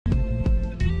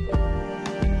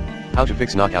How to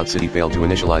fix Knockout City failed to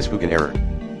initialize Vulkan error.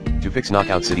 To fix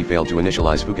Knockout City failed to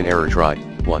initialize Vulkan error, try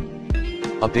 1.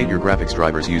 Update your graphics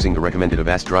drivers using the recommended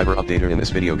Avast driver updater in this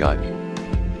video guide.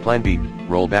 Plan B,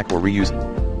 roll back or reuse.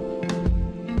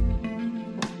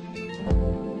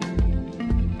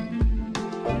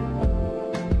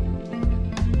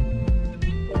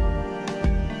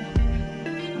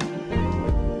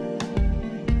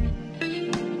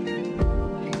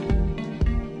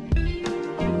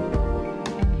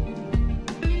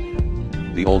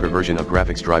 The older version of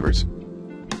graphics drivers.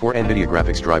 For NVIDIA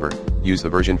graphics driver, use the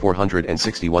version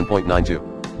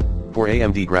 461.92. For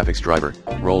AMD graphics driver,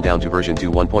 roll down to version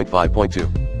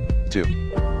 21.5.2.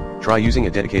 2. Try using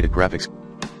a dedicated graphics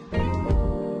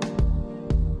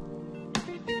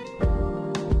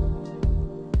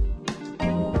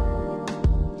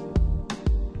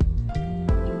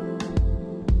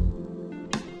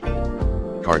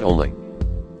card only.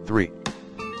 3.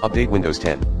 Update Windows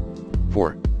 10.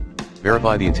 4.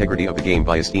 Verify the integrity of the game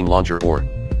via Steam Launcher or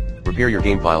repair your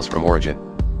game files from origin.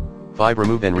 5.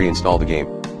 Remove and reinstall the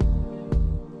game.